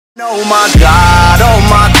Oh my God,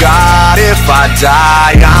 if I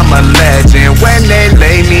die, I'm a legend. When they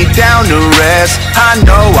lay me down to rest, I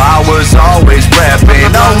know I was always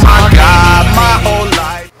repping. Oh my God, my whole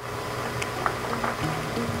life.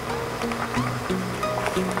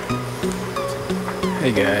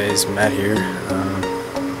 Hey guys, Matt here.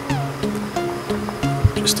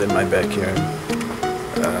 Just in my backyard.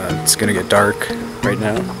 It's gonna get dark right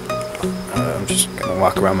now. I'm just gonna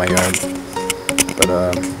walk around my yard. But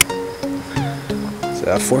it's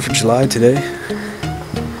 4th of July today.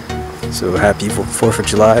 So happy 4th of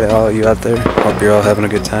July to all of you out there. Hope you're all having a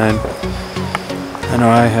good time. I know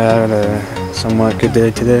I had a somewhat good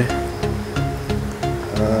day today.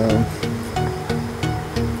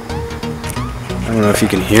 I don't know if you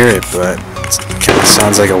can hear it, but it kind of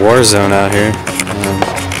sounds like a war zone out here.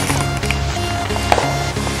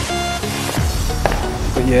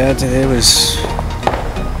 But yeah, today was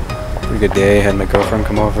a pretty good day. I had my girlfriend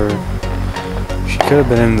come over. She could have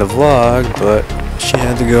been in the vlog, but she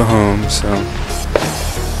had to go home, so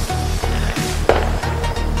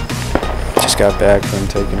just got back from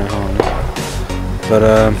taking her home. But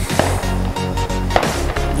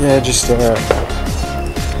yeah, just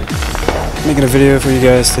making a video for you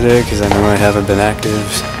guys today because I know I haven't been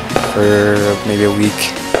active for maybe a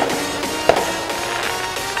week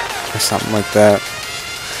or something like that,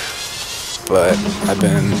 but I've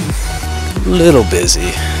been a little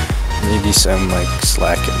busy, maybe some like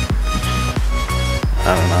slacking.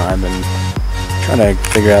 I don't know, I've been trying to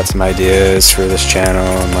figure out some ideas for this channel,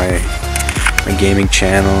 my gaming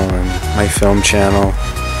channel and my film channel.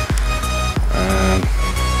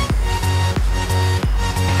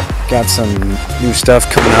 Got some new stuff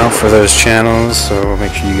coming out for those channels, so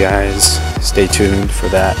make sure you guys stay tuned for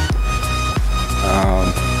that.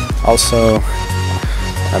 Also,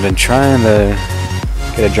 I've been trying to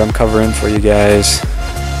get a drum cover in for you guys.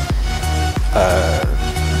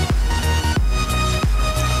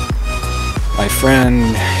 My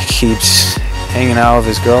friend keeps hanging out with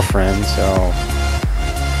his girlfriend, so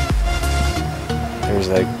there's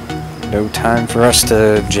like no time for us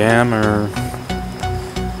to jam or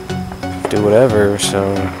do whatever,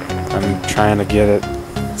 so I'm trying to get it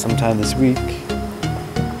sometime this week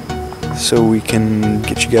so we Can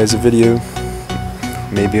get you guys a video.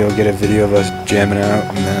 Maybe I'll get a video of us jamming out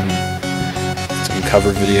and then some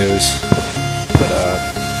cover videos. But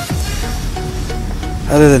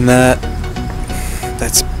other than that,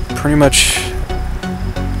 that's pretty much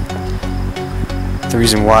the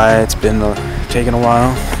reason why it's been taking a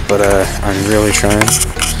while, but I'm really trying.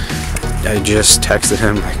 I just texted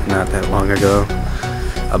him like not that long ago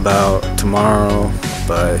about tomorrow,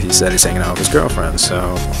 but he said he's hanging out with his girlfriend,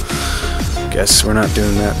 so guess we're not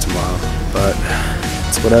doing that tomorrow, but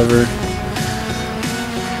it's whatever.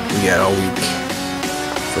 We got all week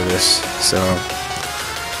for this, so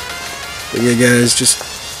but yeah guys, just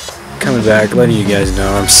coming back, letting you guys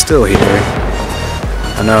know I'm still here.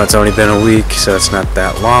 I know it's only been a week, so it's not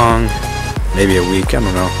that long, maybe a week, I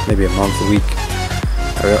don't know, maybe a month, a week.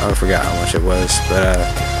 I forgot how much it was, but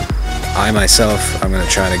I myself, I'm going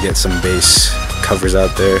to try to get some bass covers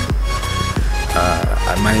out there.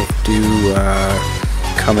 I might do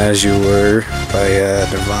Come As You Were by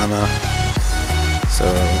Nirvana, so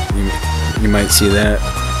you might see that.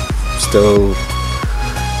 Still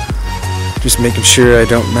just making sure I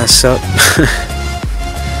don't mess up.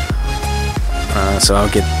 So I'll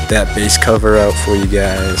get that bass cover out for you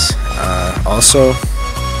guys. Also,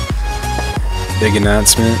 big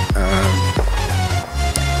announcement,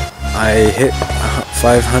 I hit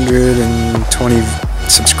 520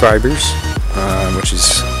 subscribers, which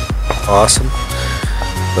is awesome,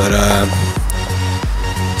 but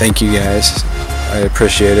thank you guys, I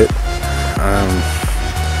appreciate it.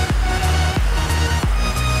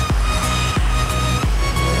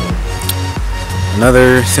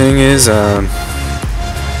 Another thing is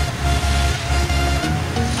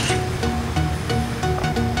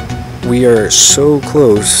we are so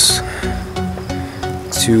close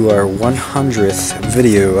to our 100th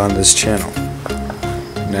video on this channel.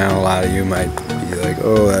 Now a lot of you might be like,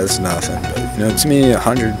 oh, that's nothing, but you know, to me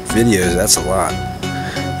 100 videos, that's a lot.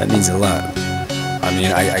 That means a lot. I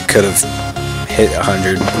mean, I could have hit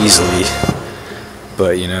 100 easily,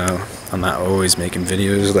 but you know, I'm not always making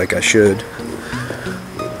videos like I should.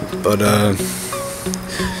 But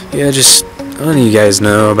yeah, just letting you guys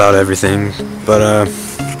know about everything. But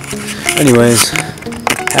anyways,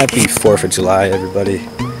 happy 4th of July, everybody.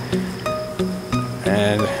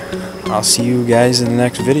 And I'll see you guys in the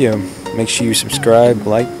next video. Make sure you subscribe,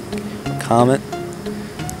 like, comment.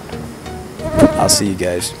 I'll see you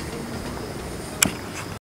guys.